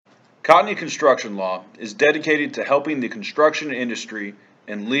Cotney Construction Law is dedicated to helping the construction industry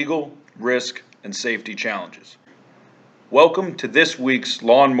in legal, risk, and safety challenges. Welcome to this week's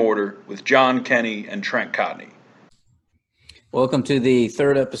Law and Mortar with John Kenny and Trent Cotney. Welcome to the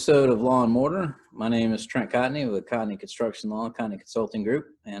third episode of Law and Mortar. My name is Trent Cotney with Cotney Construction Law, Cotney Consulting Group.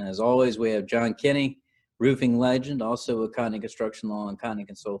 And as always, we have John Kenny, roofing legend, also with Cotney Construction Law and Cotney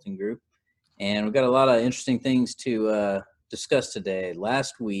Consulting Group. And we've got a lot of interesting things to discuss today.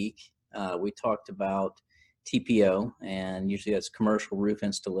 Last week, we talked about TPO, and usually that's commercial roof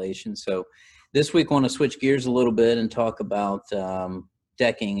installation. So this week, I want to switch gears a little bit and talk about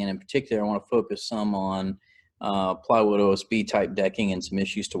decking. And in particular, I want to focus some on plywood OSB type decking and some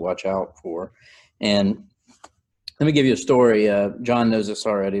issues to watch out for. And let me give you a story. John knows this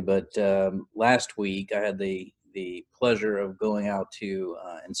already, but last week I had the pleasure of going out to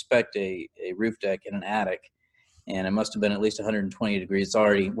inspect a roof deck in an attic, and it must have been at least 120 degrees.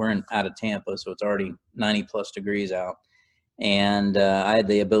 We're out of Tampa, so it's already 90 plus degrees out. And I had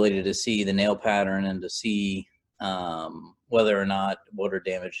the ability to see the nail pattern and to see whether or not water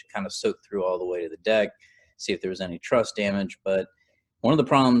damage kind of soaked through all the way to the deck, see if there was any truss damage. But one of the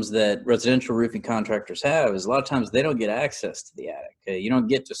problems that residential roofing contractors have is a lot of times they don't get access to the attic. You don't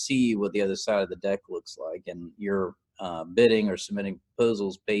get to see what the other side of the deck looks like, and you're bidding or submitting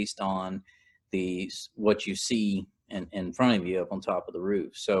proposals based on what you see in front of you up on top of the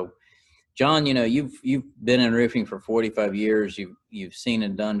roof. So, John, you've been in roofing for 45 years. You've seen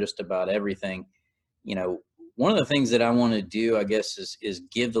and done just about everything. One of the things that I want to do, I guess, is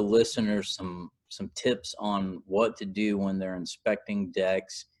give the listeners some tips on what to do when they're inspecting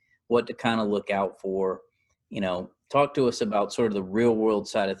decks, what to kind of look out for. Talk to us about sort of the real world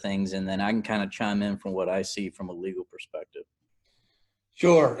side of things, and then I can kind of chime in from what I see from a legal perspective.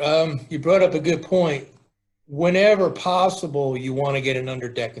 Sure. You brought up a good point. Whenever possible, you want to get an under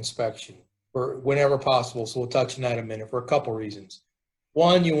deck inspection, or whenever possible. So we'll touch on that in a minute for a couple reasons.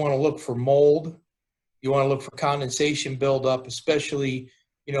 One, you want to look for mold. You want to look for condensation buildup, especially,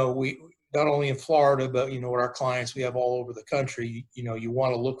 we not only in Florida, but, with our clients we have all over the country, you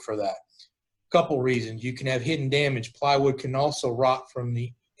want to look for that. Couple reasons. You can have hidden damage. Plywood can also rot from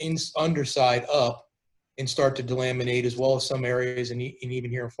the underside up and start to delaminate, as well as some areas, and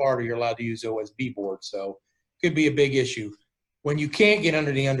even here in Florida, you're allowed to use OSB board. So could be a big issue. When you can't get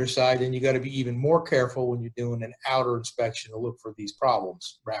under the underside, then you got to be even more careful when you're doing an outer inspection to look for these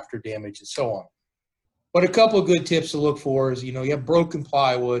problems, rafter damage and so on. But a couple of good tips to look for is, you have broken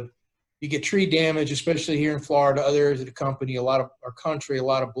plywood, you get tree damage, especially here in Florida, other areas of the country, a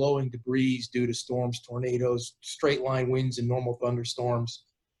lot of blowing debris due to storms, tornadoes, straight line winds, and normal thunderstorms,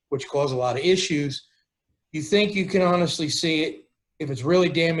 which cause a lot of issues. You think you can honestly see it. If it's really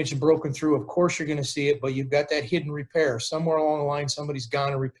damaged and broken through, of course you're going to see it, but you've got that hidden repair. Somewhere along the line, somebody's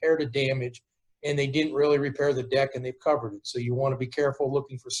gone and repaired the damage, and they didn't really repair the deck, and they've covered it. So you want to be careful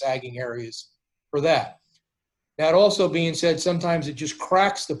looking for sagging areas for that. That also being said, sometimes it just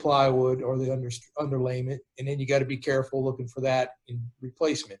cracks the plywood or the underlayment, and then you got to be careful looking for that in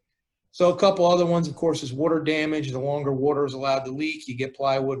replacement. So a couple other ones, of course, is water damage. The longer water is allowed to leak, you get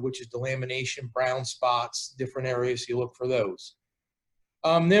plywood, which is delamination, brown spots, different areas. So you look for those.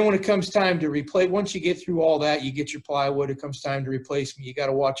 Then when it comes time to replace, once you get through all that, you get your plywood, it comes time to replacement, you got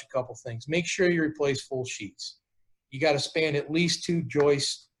to watch a couple things. Make sure you replace full sheets. You got to span at least 2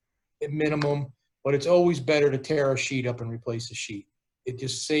 joists at minimum, but it's always better to tear a sheet up and replace a sheet. It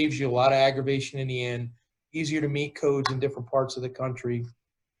just saves you a lot of aggravation in the end, easier to meet codes in different parts of the country.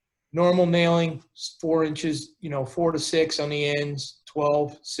 Normal nailing, 4 inches, 4 to 6 on the ends,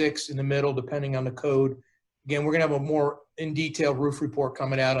 12, 6 in the middle, depending on the code. Again, we're going to have a more in-detail roof report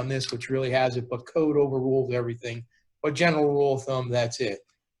coming out on this, which really has it, but code overrules everything. But general rule of thumb, that's it.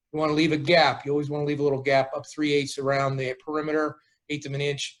 You want to leave a gap. You always want to leave a little gap up 3/8 around the perimeter, 1/8 of an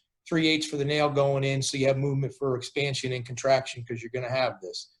inch, 3/8 for the nail going in, so you have movement for expansion and contraction because you're going to have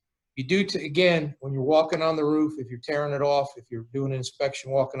this. You do, again, when you're walking on the roof, if you're tearing it off, if you're doing an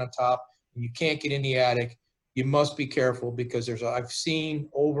inspection walking on top, and you can't get in the attic, you must be careful because I've seen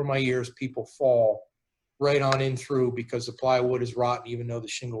over my years people fall right on in through because the plywood is rotten, even though the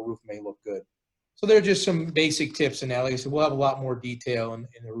shingle roof may look good. So there are just some basic tips in that. Like I said, we'll have a lot more detail in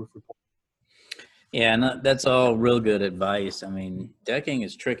the roof report. Yeah, and that's all real good advice. I mean, decking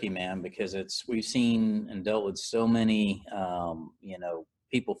is tricky, man, because we've seen and dealt with so many,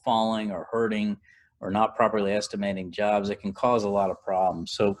 people falling or hurting or not properly estimating jobs. It can cause a lot of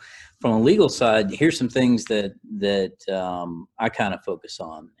problems. So from a legal side, here's some things that I kind of focus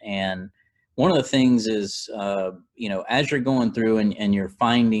on. And one of the things is, as you're going through and you're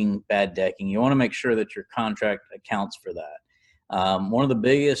finding bad decking, you want to make sure that your contract accounts for that. One of the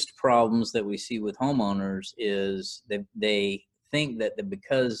biggest problems that we see with homeowners is they think that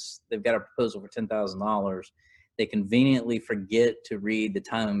because they've got a proposal for $10,000, they conveniently forget to read the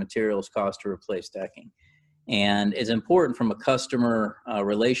time and materials cost to replace decking. And it's important from a customer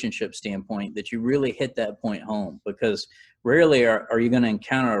relationship standpoint that you really hit that point home, because rarely are you going to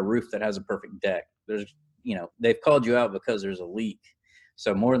encounter a roof that has a perfect deck. They've called you out because there's a leak.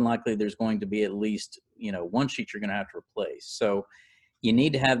 So more than likely there's going to be at least, one sheet you're going to have to replace. So you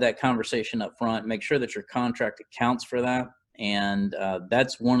need to have that conversation up front, make sure that your contract accounts for that. And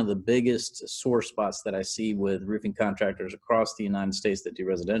that's one of the biggest sore spots that I see with roofing contractors across the United States that do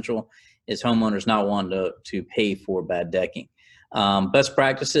residential, is homeowners not wanting to pay for bad decking. Best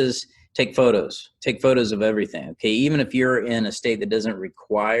practices: take photos of everything. Okay, even if you're in a state that doesn't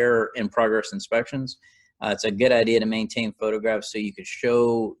require in-progress inspections, it's a good idea to maintain photographs so you could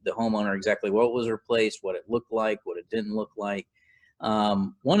show the homeowner exactly what was replaced, what it looked like, what it didn't look like.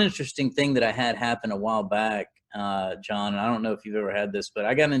 One interesting thing that I had happen a while back, John, and I don't know if you've ever had this, but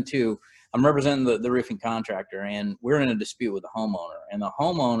I'm representing the roofing contractor, and we're in a dispute with the homeowner. And the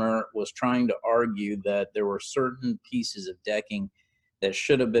homeowner was trying to argue that there were certain pieces of decking that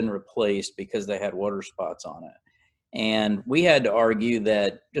should have been replaced because they had water spots on it. And we had to argue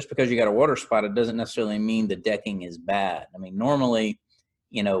that just because you got a water spot, it doesn't necessarily mean the decking is bad. I mean, normally,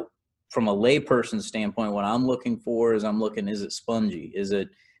 from a layperson's standpoint, what I'm looking for is is it spongy?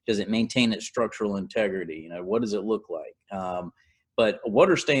 Does it maintain its structural integrity? What does it look like? But a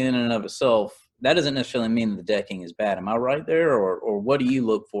water stain in and of itself, that doesn't necessarily mean the decking is bad. Am I right there? Or what do you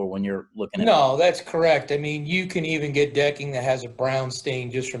look for when you're looking at it? No, that's correct. I mean, you can even get decking that has a brown stain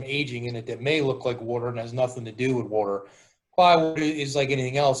just from aging in it that may look like water and has nothing to do with water. Plywood is like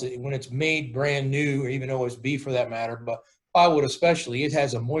anything else. When it's made brand new, or even OSB for that matter, but plywood especially, it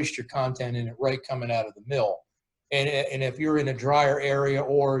has a moisture content in it right coming out of the mill. And if you're in a drier area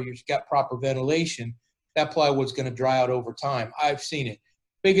or you've got proper ventilation, that plywood's going to dry out over time. I've seen it.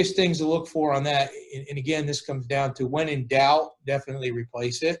 Biggest things to look for on that, and again, this comes down to, when in doubt, definitely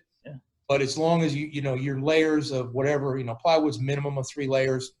replace it. Yeah. But as long as your layers of whatever, plywood's minimum of 3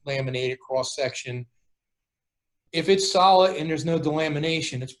 layers, laminated cross section. If it's solid and there's no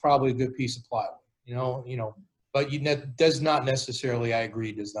delamination, it's probably a good piece of plywood. But does not necessarily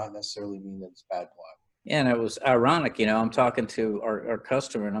mean that it's bad plywood. Yeah, and it was ironic, I'm talking to our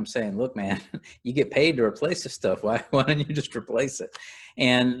customer and I'm saying, look, man, you get paid to replace this stuff. Why don't you just replace it?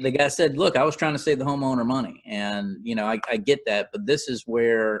 And the guy said, look, I was trying to save the homeowner money. And, I get that, but this is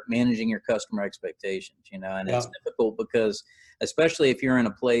where managing your customer expectations, and it's difficult because, especially if you're in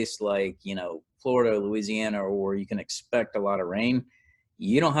a place like, Florida, Louisiana, or you can expect a lot of rain,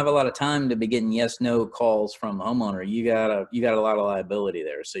 you don't have a lot of time to be getting yes/no calls from the homeowner. You got a lot of liability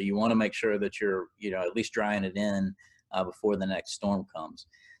there. So you want to make sure that you're, at least drying it in before the next storm comes.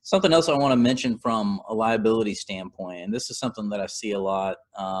 Something else I want to mention from a liability standpoint, and this is something that I see a lot,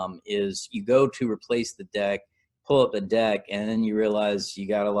 is you go to replace the deck, pull up the deck, and then you realize you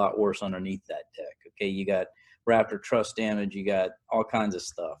got a lot worse underneath that deck. Okay, you got rafter truss damage, you got all kinds of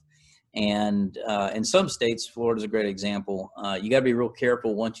stuff. And in some states, Florida's a great example, you got to be real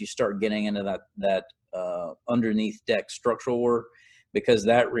careful once you start getting into that underneath deck structural work, because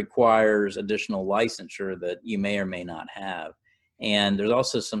that requires additional licensure that you may or may not have. And there's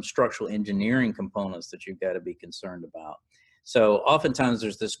also some structural engineering components that you've got to be concerned about. So oftentimes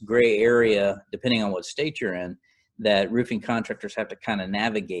there's this gray area, depending on what state you're in, that roofing contractors have to kind of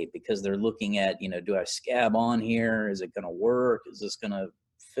navigate, because they're looking at, do I scab on here? Is it going to work? Is this going to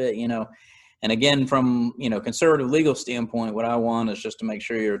fit? And again, from conservative legal standpoint, what I want is just to make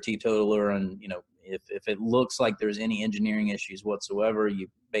sure you're a teetotaler, and if it looks like there's any engineering issues whatsoever, you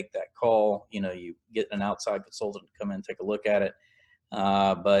make that call. You get an outside consultant to come in and take a look at it.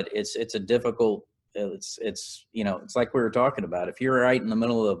 But it's a difficult. It's like we were talking about. If you're right in the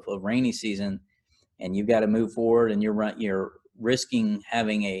middle of rainy season and you've got to move forward, and you're risking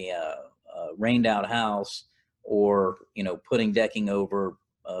having a rained out house, or putting decking over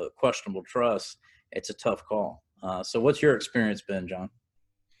questionable truss, it's a tough call. So what's your experience been, John?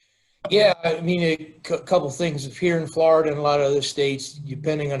 Yeah, I mean, a couple things. If here in Florida and a lot of other states,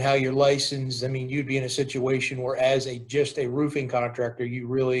 depending on how you're licensed, I mean, you'd be in a situation where, as just a roofing contractor, you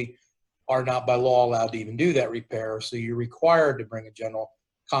really are not by law allowed to even do that repair. So you're required to bring a general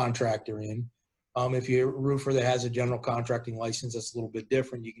contractor in. If you're a roofer that has a general contracting license, that's a little bit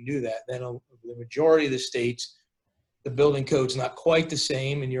different. You can do that. Then the majority of the states, the building code's not quite the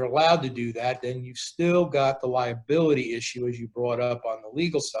same, and you're allowed to do that. Then you've still got the liability issue, as you brought up on the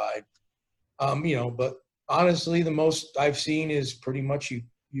legal side. But honestly, the most I've seen is pretty much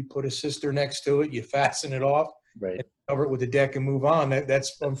you put a cistern next to it, you fasten it off, Right. and cover it with the deck and move on.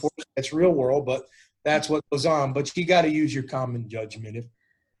 That's unfortunately, that's real world, but that's what goes on. But you got to use your common judgment.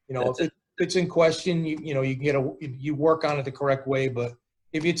 If it's in question, you work on it the correct way. But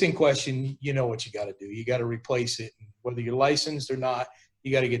if it's in question, you know what you got to do. You got to replace it. And whether you're licensed or not,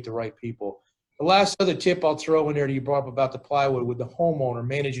 you got to get the right people. The last other tip I'll throw in there that you brought up about the plywood with the homeowner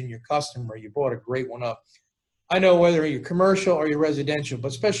managing your customer, you brought a great one up. I know whether you're commercial or you're residential, but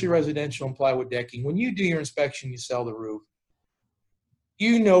especially residential and plywood decking, when you do your inspection, you sell the roof,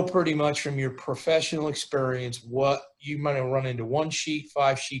 you know pretty much from your professional experience what you might run into: 1 sheet,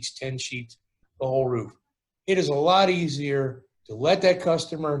 5 sheets, 10 sheets, the whole roof. It is a lot easier to let that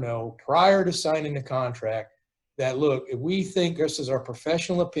customer know prior to signing the contract that, look, if we think this is our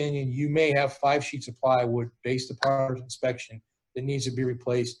professional opinion, you may have 5 sheets of plywood based upon our inspection that needs to be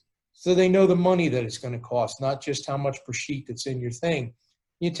replaced. So they know the money that it's going to cost, not just how much per sheet that's in your thing.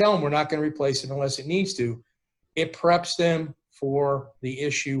 You tell them we're not going to replace it unless it needs to. It preps them for the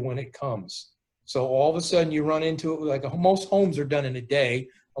issue when it comes. So all of a sudden you run into it, like most homes are done in a day,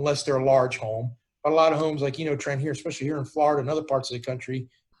 unless they're a large home. But a lot of homes, like, Trent, here, especially here in Florida and other parts of the country,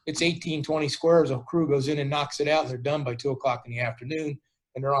 it's 18, 20 squares. A crew goes in and knocks it out, and they're done by 2 o'clock in the afternoon,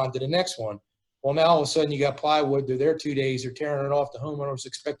 and they're on to the next one. Well, now all of a sudden you got plywood. They're there 2 days. They're tearing it off. The homeowner was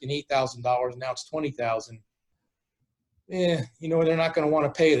expecting $8,000. Now it's $20,000. They're not going to want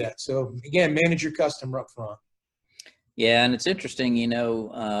to pay that. So again, manage your customer up front. Yeah, and it's interesting,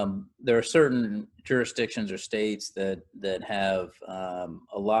 there are certain jurisdictions or states that have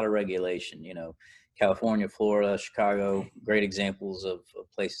a lot of regulation. California, Florida, Chicago, great examples of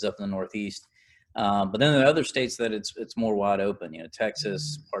places up in the Northeast. But then there are other states that it's more wide open.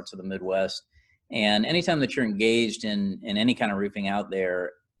 Texas, parts of the Midwest, and anytime that you're engaged in any kind of roofing out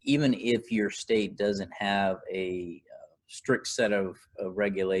there, even if your state doesn't have a strict set of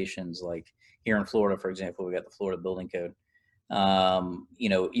regulations, like here in Florida, for example, we got the Florida Building Code.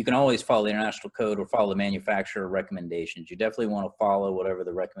 You can always follow the international code or follow the manufacturer recommendations. You definitely want to follow whatever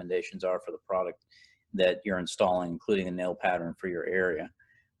the recommendations are for the product that you're installing, including the nail pattern for your area.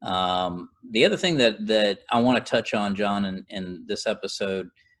 The other thing that I want to touch on, John, in this episode,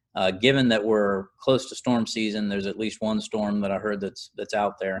 given that we're close to storm season, there's at least one storm that I heard that's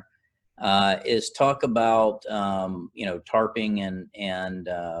out there. Is talk about tarping and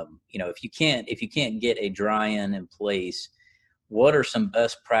if you can't get a dry-in in place, what are some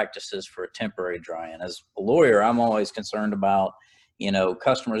best practices for a temporary dry-in? As a lawyer, I'm always concerned about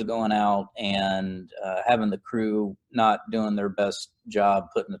customers going out and having the crew not doing their best job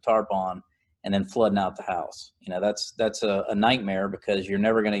putting the tarp on and then flooding out the house. That's a nightmare because you're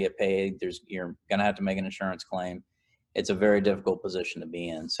never going to get paid. You're going to have to make an insurance claim. It's a very difficult position to be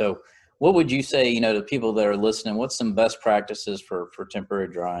in. So what would you say, to people that are listening, what's some best practices for temporary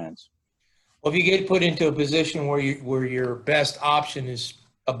dry-ins? Well, if you get put into a position where your best option is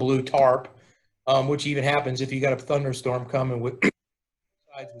a blue tarp, which even happens if you got a thunderstorm coming with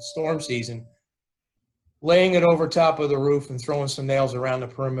storm season, laying it over top of the roof and throwing some nails around the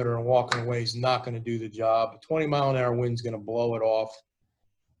perimeter and walking away is not going to do the job. A 20-mile-an-hour wind's going to blow it off.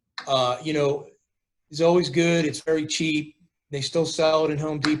 It's always good. It's very cheap. They still sell it in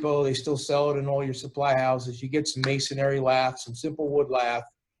Home Depot. They still sell it in all your supply houses. You get some masonry lath, some simple wood lath,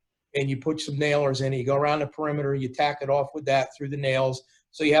 and you put some nailers in it. You go around the perimeter. You tack it off with that through the nails.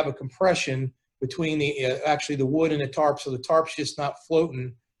 So you have a compression between the wood and the tarp. So the tarp's just not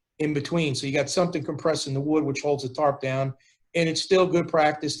floating in between. So you got something compressing the wood, which holds the tarp down. And it's still good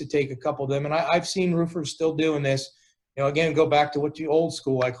practice to take a couple of them. And I've seen roofers still doing this. Again, go back to what the old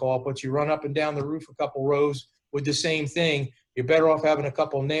school I call it, but you run up and down the roof a couple rows with the same thing. You're better off having a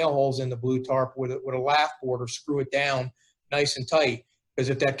couple nail holes in the blue tarp with a lath board, or screw it down nice and tight. Because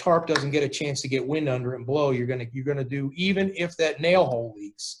if that tarp doesn't get a chance to get wind under it and blow, you're gonna do, even if that nail hole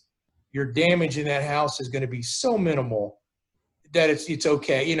leaks, your damage in that house is going to be so minimal that it's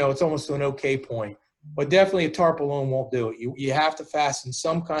okay. It's almost to an okay point. But definitely a tarp alone won't do it. You have to fasten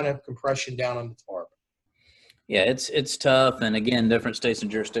some kind of compression down on the tarp. Yeah, it's tough. And again, different states and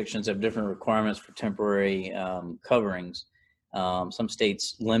jurisdictions have different requirements for temporary coverings. Some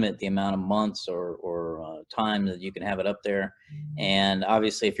states limit the amount of months or time that you can have it up there. And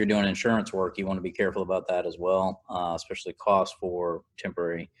obviously, if you're doing insurance work, you want to be careful about that as well, especially costs for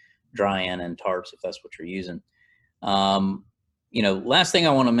temporary dry-in and tarps, if that's what you're using. Last thing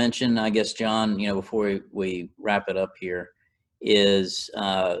I want to mention, I guess, John, before we wrap it up here, is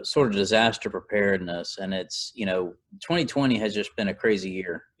sort of disaster preparedness. And it's, 2020 has just been a crazy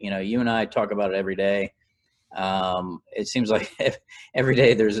year. You and I talk about it every day. It seems like every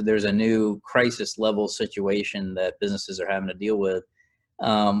day there's a new crisis level situation that businesses are having to deal with.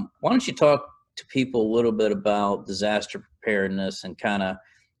 Why don't you talk to people a little bit about disaster preparedness and kind of,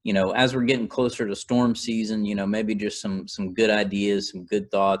 as we're getting closer to storm season, maybe just some good ideas, some good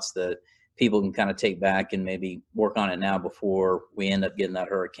thoughts that people can kind of take back and maybe work on it now before we end up getting that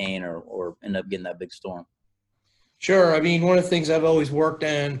hurricane or end up getting that big storm? Sure. I mean, one of the things I've always worked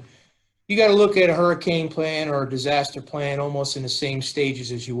on, you got to look at a hurricane plan or a disaster plan almost in the same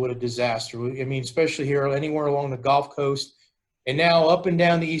stages as you would a disaster. I mean, especially here, anywhere along the Gulf Coast, and now up and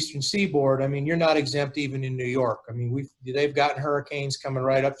down the Eastern Seaboard. I mean, you're not exempt even in New York. I mean, they've gotten hurricanes coming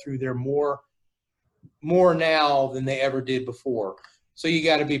right up through there more now than they ever did before. So you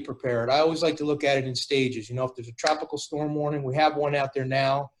got to be prepared. I always like to look at it in stages. If there's a tropical storm warning, we have one out there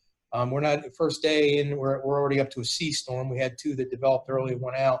now. We're not the first day in, we're already up to a C storm. We had two that developed early and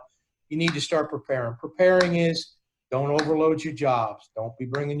went out. You need to start preparing. Preparing is don't overload your jobs. Don't be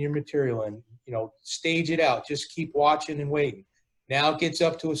bringing your material in. Stage it out. Just keep watching and waiting. Now it gets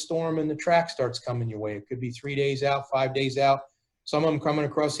up to a storm and the track starts coming your way. It could be 3 days out, 5 days out. Some of them coming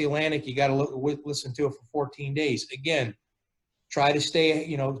across the Atlantic. You got to listen to it for 14 days. Again, try to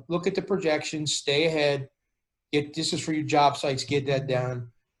stay, look at the projections, stay ahead. This is for your job sites. Get that done.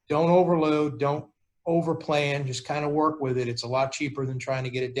 Don't overload. Don't overplan. Just kind of work with it. It's a lot cheaper than trying to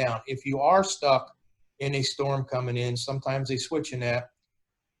get it down. If you are stuck in a storm coming in, sometimes they switch in that.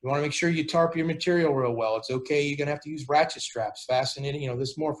 You want to make sure you tarp your material real well. It's okay. You're going to have to use ratchet straps, fasten it.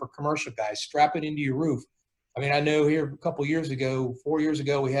 This is more for commercial guys. Strap it into your roof. I mean, I know here a couple years ago, 4 years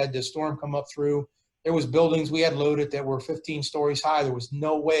ago, we had the storm come up through. There was buildings we had loaded that were 15 stories high. There was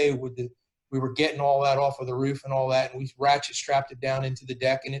no way we were getting all that off of the roof and all that. And we ratchet strapped it down into the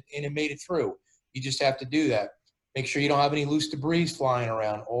deck and it made it through. You just have to do that. Make sure you don't have any loose debris flying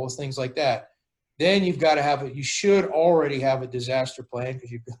around, all those things like that. Then you've got to you should already have a disaster plan because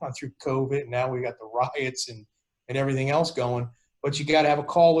you've gone through COVID and now we got the riots and everything else going. But you got to have a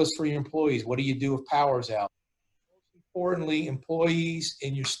call list for your employees. What do you do if power's out? Most importantly, employees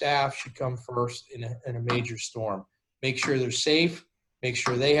and your staff should come first in a major storm. Make sure they're safe. Make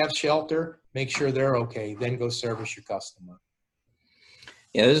sure they have shelter. Make sure they're okay. Then go service your customer.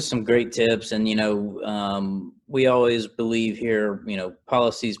 Yeah, those are some great tips. And, we always believe here,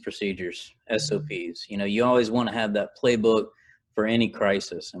 policies, procedures, SOPs. You always want to have that playbook for any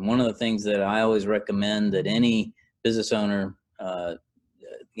crisis. And one of the things that I always recommend that any business owner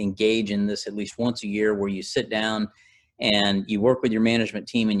engage in this at least once a year, where you sit down and you work with your management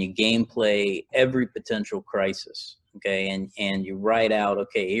team and you gameplay every potential crisis. Okay. And you write out,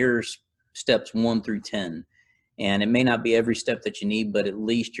 okay, here's steps 1 through 10. And it may not be every step that you need, but at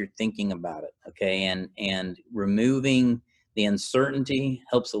least you're thinking about it. Okay. And removing the uncertainty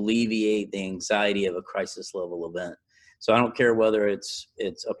helps alleviate the anxiety of a crisis level event. So I don't care whether it's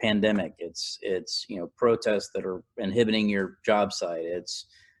a pandemic, it's protests that are inhibiting your job site. It's,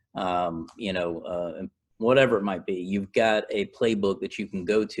 whatever it might be, you've got a playbook that you can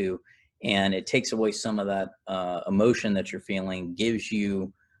go to, and it takes away some of that emotion that you're feeling, gives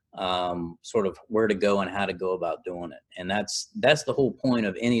you sort of where to go and how to go about doing it. And that's the whole point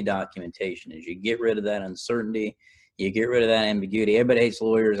of any documentation, is you get rid of that uncertainty, you get rid of that ambiguity. Everybody hates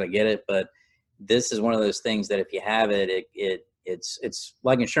lawyers, I get it, but this is one of those things that if you have it, it's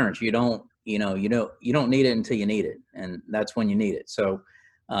like insurance. You don't need it until you need it, and that's when you need it. So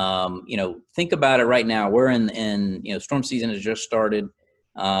think about it right now. We're in storm season has just started.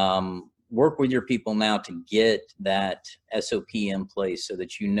 Work with your people now to get that SOP in place so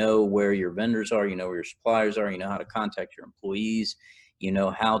that you know where your vendors are, you know where your suppliers are, you know how to contact your employees, you know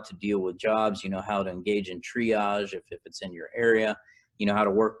how to deal with jobs, you know how to engage in triage if it's in your area, you know how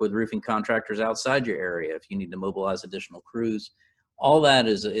to work with roofing contractors outside your area if you need to mobilize additional crews. All that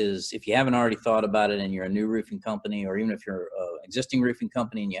is if you haven't already thought about it and you're a new roofing company, or even if you're an existing roofing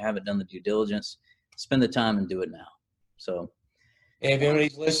company and you haven't done the due diligence, spend the time and do it now. So. And if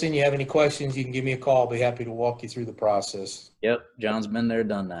anybody's listening, you have any questions, you can give me a call. I'll be happy to walk you through the process. Yep. John's been there,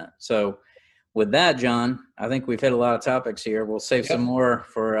 done that. So with that, John, I think we've hit a lot of topics here. We'll save some more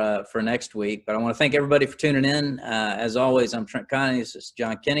for next week, but I want to thank everybody for tuning in. As always, I'm Trent Connie. This is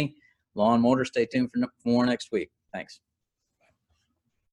John Kenny, Law and Mortar. Stay tuned for more next week. Thanks.